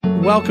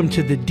Welcome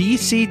to the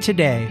DC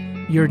Today,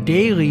 your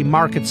daily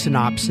market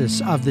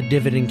synopsis of the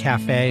Dividend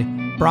Cafe,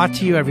 brought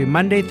to you every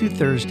Monday through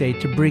Thursday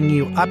to bring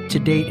you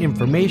up-to-date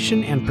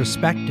information and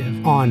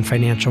perspective on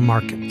financial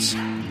markets.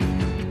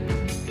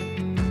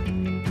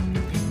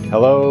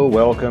 Hello,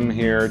 welcome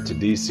here to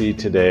DC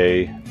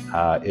Today.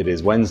 It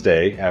is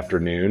Wednesday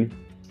afternoon,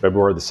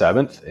 February the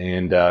 7th,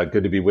 and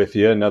good to be with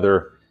you.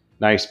 Another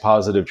nice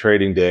positive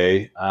trading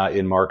day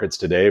in markets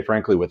today,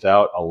 frankly,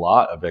 without a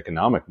lot of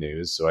economic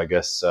news. So I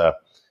guess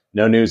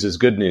no news is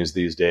good news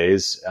these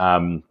days.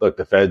 Look,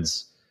 the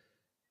Fed's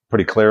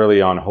pretty clearly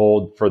on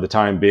hold for the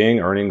time being.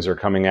 Earnings are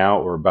coming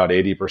out. We're about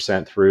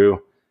 80%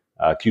 through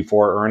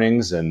Q4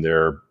 earnings, and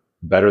they're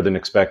better than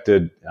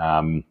expected.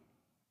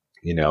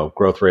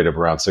 Growth rate of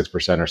around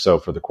 6% or so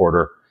for the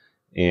quarter.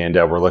 And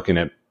we're looking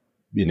at,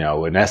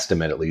 an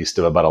estimate at least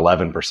of about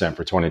 11%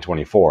 for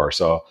 2024.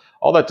 So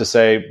all that to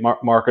say,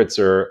 markets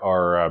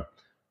are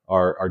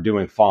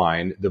doing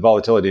fine. The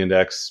volatility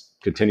index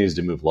continues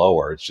to move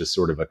lower. It's just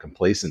sort of a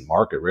complacent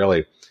market,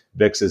 really.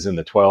 VIX is in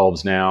the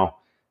 12s now,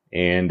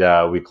 and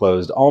we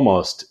closed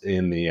almost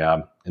in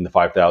the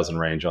 5,000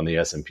 range on the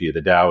S&P.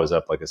 The Dow is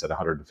up, like I said,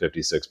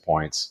 156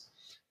 points.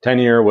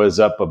 10-year was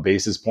up a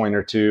basis point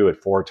or two at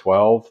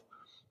 412.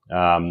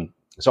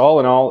 So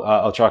all in all,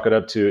 I'll chalk it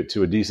up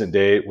to a decent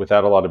day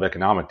without a lot of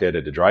economic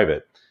data to drive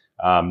it.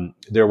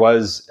 There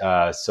was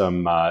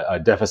some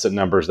deficit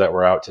numbers that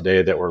were out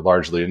today that were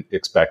largely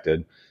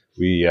expected.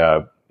 We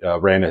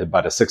ran at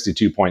about a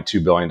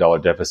 $62.2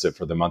 billion deficit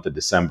for the month of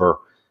December,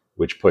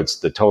 which puts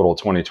the total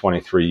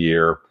 2023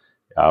 year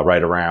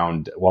right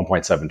around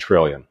 1.7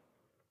 trillion.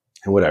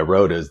 And what I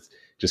wrote is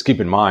just keep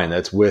in mind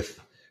that's with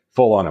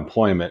full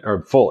unemployment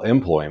or full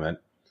employment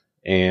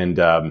and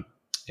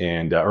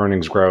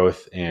earnings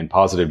growth and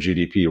positive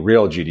GDP,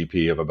 real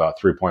GDP of about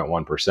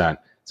 3.1%.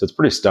 So it's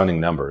pretty stunning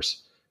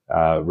numbers,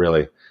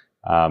 really.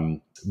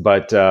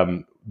 But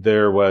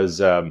there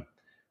was,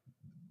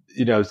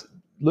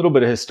 a little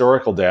bit of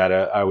historical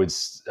data I would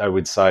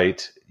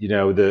cite.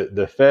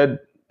 The Fed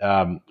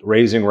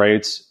raising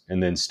rates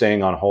and then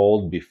staying on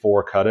hold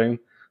before cutting,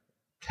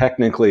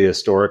 technically,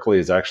 historically,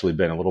 has actually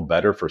been a little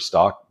better for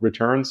stock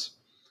returns.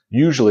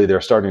 Usually they're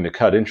starting to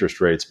cut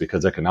interest rates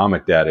because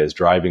economic data is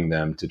driving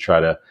them to try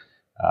to,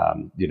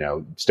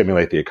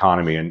 stimulate the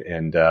economy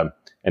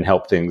and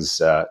help things,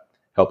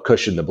 help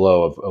cushion the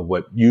blow of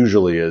what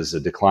usually is a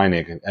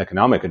declining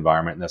economic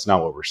environment. And that's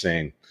not what we're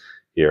seeing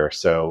here.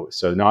 So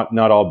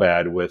not all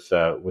bad with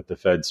the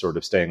Fed sort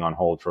of staying on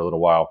hold for a little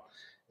while.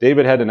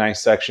 David had a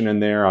nice section in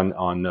there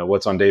on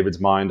what's on David's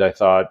mind, I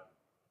thought,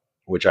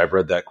 which I've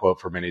read that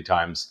quote for many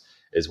times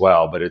as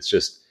well, but it's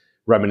just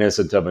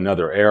reminiscent of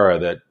another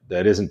era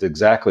that isn't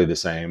exactly the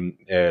same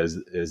as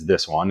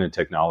this one in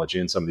technology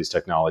and some of these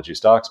technology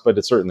stocks, but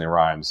it certainly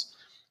rhymes.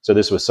 So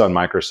this was Sun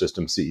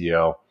Microsystems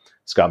CEO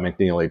Scott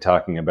McNealy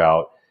talking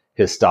about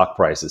his stock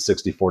price at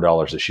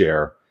 $64 a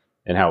share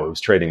and how it was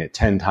trading at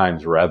 10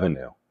 times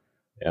revenue.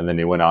 And then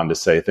he went on to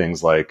say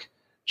things like,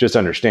 just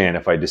understand,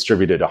 if I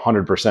distributed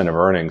 100% of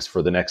earnings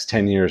for the next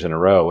 10 years in a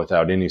row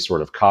without any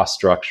sort of cost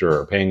structure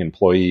or paying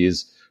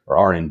employees or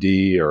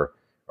R&D or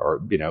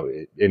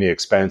any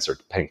expense or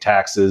paying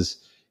taxes,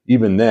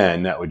 even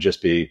then that would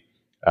just be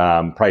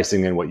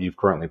pricing in what you've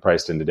currently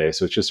priced in today.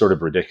 So it's just sort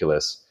of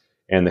ridiculous.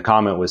 And the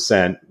comment was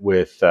sent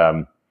with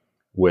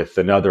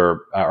another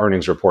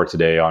earnings report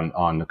today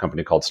on a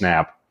company called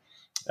Snap,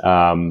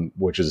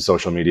 which is a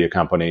social media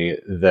company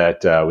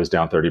that was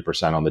down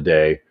 30% on the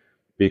day,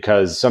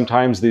 because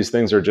sometimes these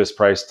things are just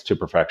priced to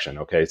perfection.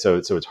 Okay, so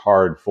it's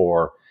hard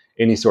for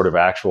any sort of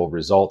actual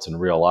results in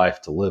real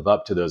life to live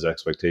up to those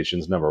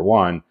expectations, number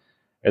one.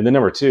 And then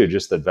number two,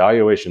 just that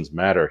valuations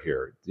matter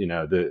here.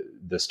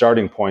 The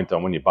starting point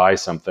on when you buy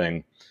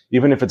something,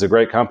 even if it's a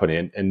great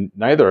company, and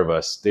neither of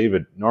us,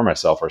 David nor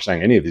myself, are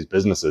saying any of these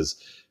businesses.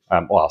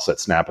 I'll set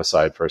Snap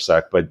aside for a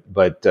sec, but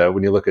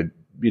when you look at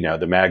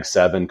the Mag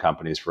 7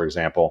 companies, for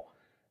example,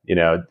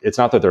 it's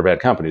not that they're bad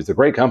companies; they're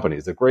great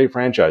companies, they're great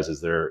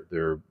franchises. They're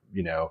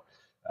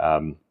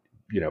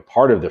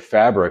part of the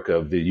fabric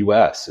of the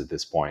U.S. at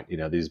this point.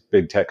 These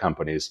big tech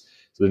companies.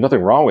 So there's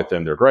nothing wrong with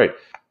them; they're great.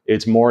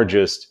 It's more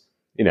just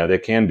they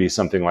can be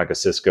something like a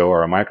Cisco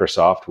or a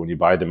Microsoft when you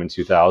buy them in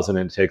 2000,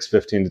 and it takes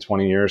 15 to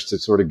 20 years to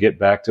sort of get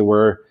back to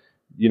where,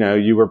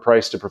 you were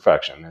priced to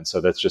perfection. And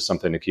so that's just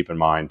something to keep in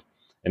mind.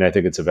 And I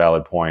think it's a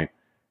valid point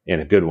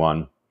and a good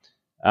one.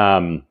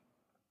 The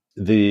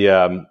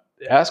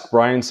Ask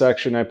Brian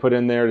section I put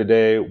in there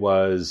today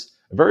was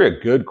a very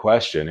good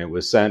question. It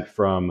was sent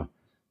from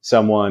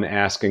someone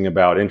asking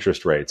about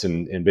interest rates.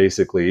 And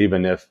basically,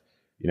 even if,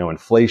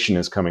 inflation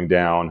is coming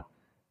down,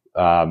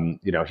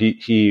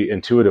 he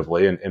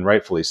intuitively and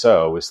rightfully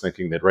so was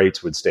thinking that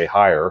rates would stay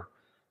higher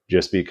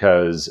just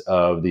because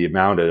of the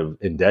amount of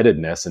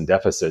indebtedness and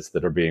deficits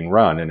that are being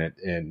run. And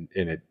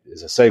it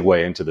is a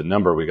segue into the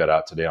number we got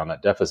out today on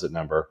that deficit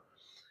number.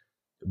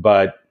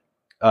 But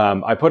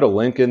I put a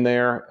link in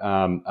there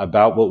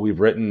about what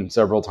we've written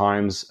several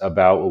times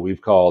about what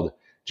we've called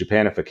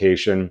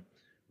Japanification,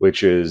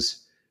 which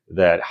is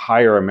that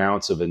higher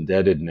amounts of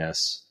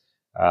indebtedness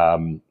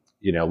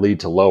lead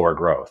to lower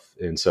growth.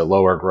 And so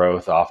lower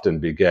growth often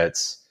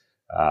begets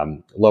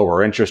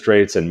lower interest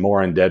rates and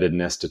more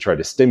indebtedness to try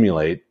to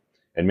stimulate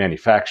and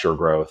manufacture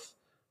growth.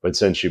 But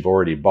since you've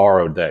already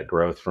borrowed that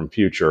growth from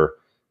future,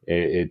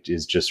 it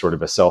is just sort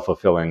of a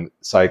self-fulfilling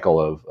cycle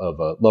of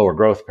a lower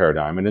growth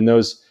paradigm. And in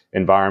those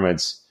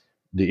environments,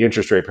 the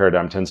interest rate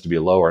paradigm tends to be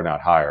lower,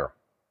 not higher.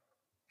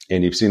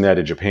 And you've seen that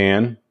in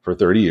Japan for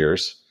 30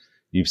 years.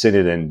 You've seen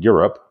it in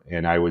Europe.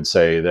 And I would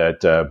say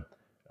that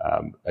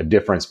a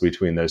difference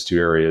between those two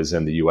areas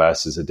in the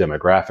U.S. is a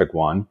demographic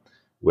one,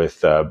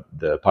 with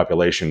the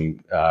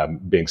population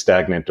being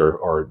stagnant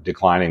or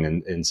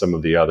declining in some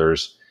of the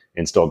others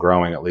and still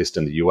growing, at least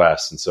in the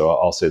U.S. And so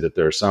I'll say that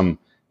there's some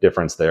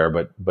difference there.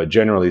 But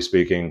generally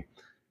speaking,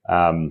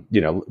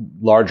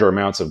 larger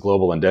amounts of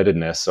global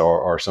indebtedness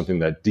are something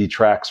that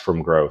detracts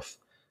from growth.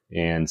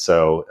 And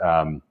so,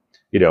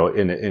 in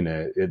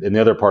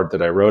the other part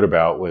that I wrote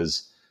about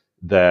was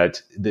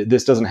that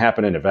this doesn't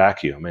happen in a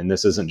vacuum. And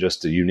this isn't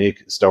just a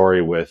unique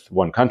story with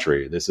one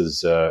country. This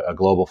is a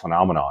global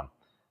phenomenon.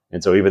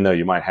 And so even though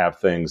you might have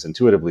things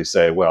intuitively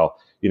say, well,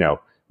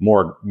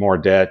 more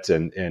debt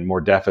and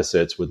more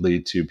deficits would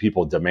lead to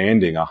people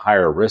demanding a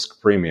higher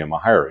risk premium, a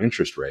higher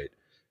interest rate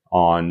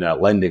on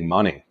lending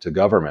money to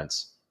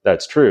governments.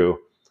 That's true.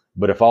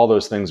 But if all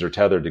those things are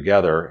tethered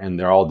together and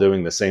they're all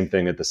doing the same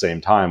thing at the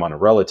same time on a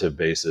relative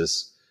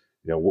basis,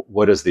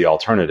 what is the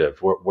alternative?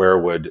 Where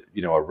would,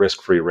 a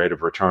risk-free rate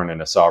of return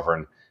in a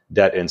sovereign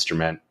debt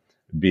instrument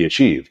be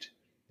achieved?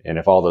 And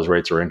if all those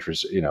rates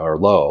are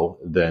low,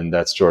 then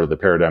that's sort of the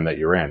paradigm that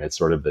you're in. It's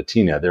sort of the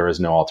TINA. There is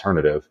no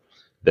alternative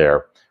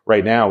there.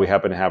 Right now, we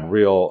happen to have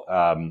real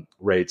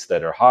rates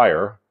that are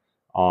higher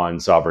on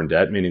sovereign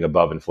debt, meaning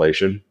above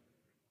inflation.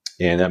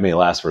 And that may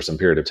last for some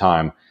period of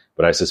time.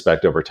 But I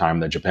suspect over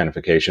time the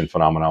Japanification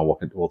phenomenon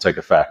will take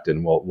effect,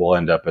 and we'll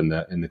end up in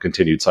the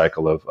continued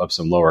cycle of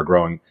some lower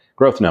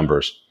growth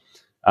numbers.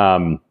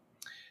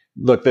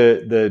 Look,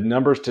 the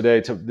numbers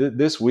today,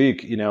 this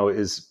week,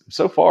 is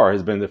so far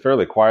has been a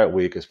fairly quiet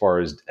week as far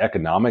as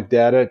economic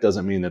data. It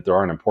doesn't mean that there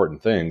aren't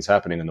important things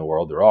happening in the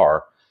world. There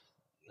are.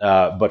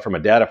 But from a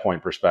data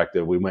point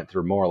perspective, we went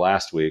through more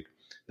last week.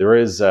 There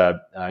is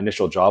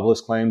initial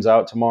jobless claims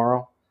out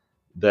tomorrow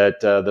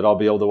that I'll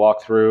be able to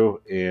walk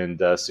through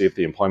and see if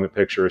the employment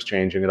picture is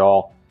changing at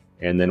all.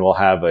 And then we'll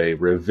have a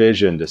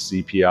revision to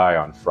CPI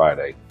on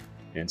Friday.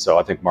 And so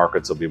I think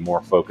markets will be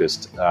more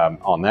focused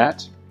on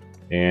that.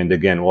 And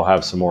again, we'll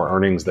have some more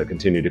earnings that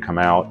continue to come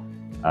out,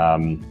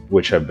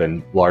 which have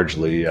been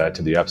largely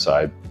to the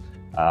upside.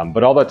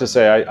 But all that to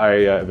say,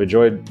 I have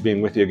enjoyed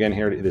being with you again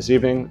here this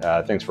evening.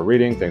 Thanks for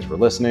reading. Thanks for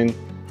listening.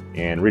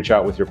 And reach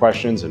out with your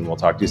questions, and we'll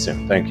talk to you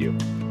soon. Thank you.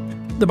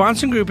 The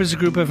Bahnsen Group is a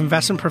group of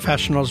investment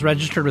professionals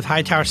registered with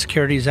Hightower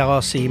Securities,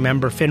 LLC,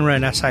 member FINRA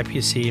and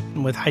SIPC,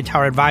 and with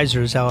Hightower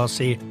Advisors,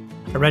 LLC,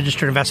 a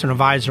registered investment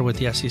advisor with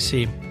the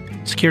SEC.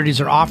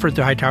 Securities are offered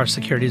through Hightower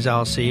Securities,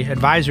 LLC.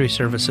 Advisory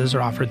services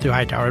are offered through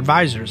Hightower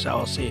Advisors,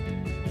 LLC.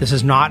 This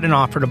is not an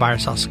offer to buy or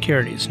sell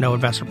securities. No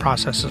investment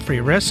process is free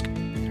risk.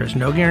 There is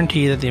no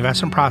guarantee that the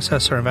investment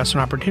process or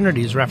investment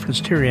opportunities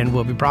referenced herein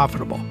will be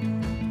profitable.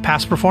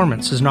 Past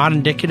performance is not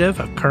indicative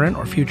of current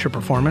or future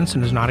performance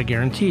and is not a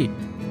guarantee.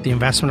 The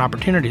investment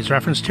opportunities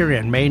referenced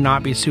herein may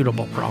not be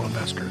suitable for all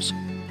investors.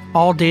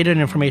 All data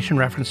and information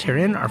referenced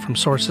herein are from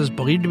sources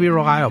believed to be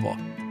reliable.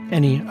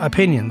 Any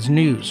opinions,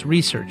 news,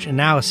 research,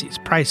 analyses,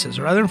 prices,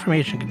 or other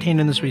information contained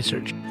in this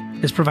research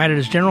is provided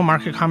as general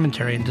market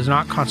commentary and does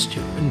not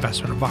constitute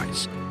investment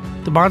advice.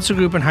 The Bahnsen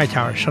Group and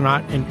Hightower shall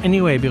not in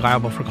any way be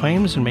liable for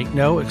claims and make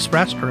no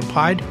expressed or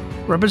implied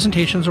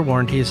representations or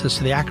warranties as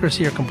to the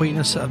accuracy or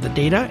completeness of the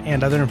data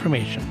and other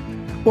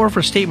information, or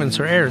for statements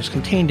or errors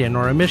contained in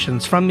or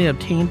omissions from the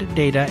obtained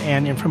data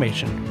and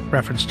information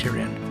referenced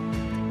herein.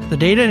 The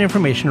data and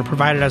information are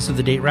provided as of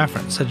the date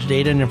referenced. Such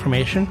data and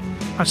information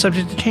are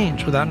subject to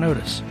change without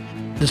notice.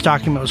 This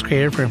document was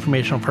created for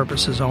informational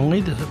purposes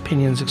only. The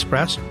opinions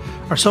expressed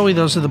are solely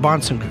those of the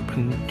Bahnsen Group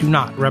and do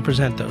not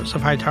represent those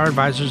of Hightower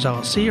Advisors,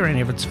 LLC, or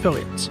any of its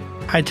affiliates.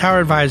 Hightower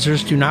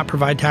Advisors do not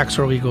provide tax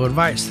or legal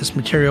advice. This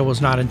material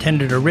was not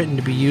intended or written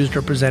to be used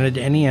or presented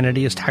to any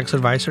entity as tax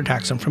advice or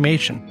tax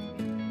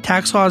information.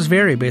 Tax laws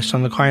vary based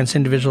on the client's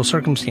individual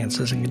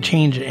circumstances and can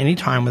change at any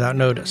time without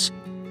notice.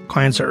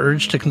 Clients are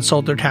urged to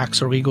consult their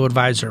tax or legal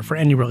advisor for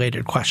any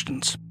related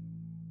questions.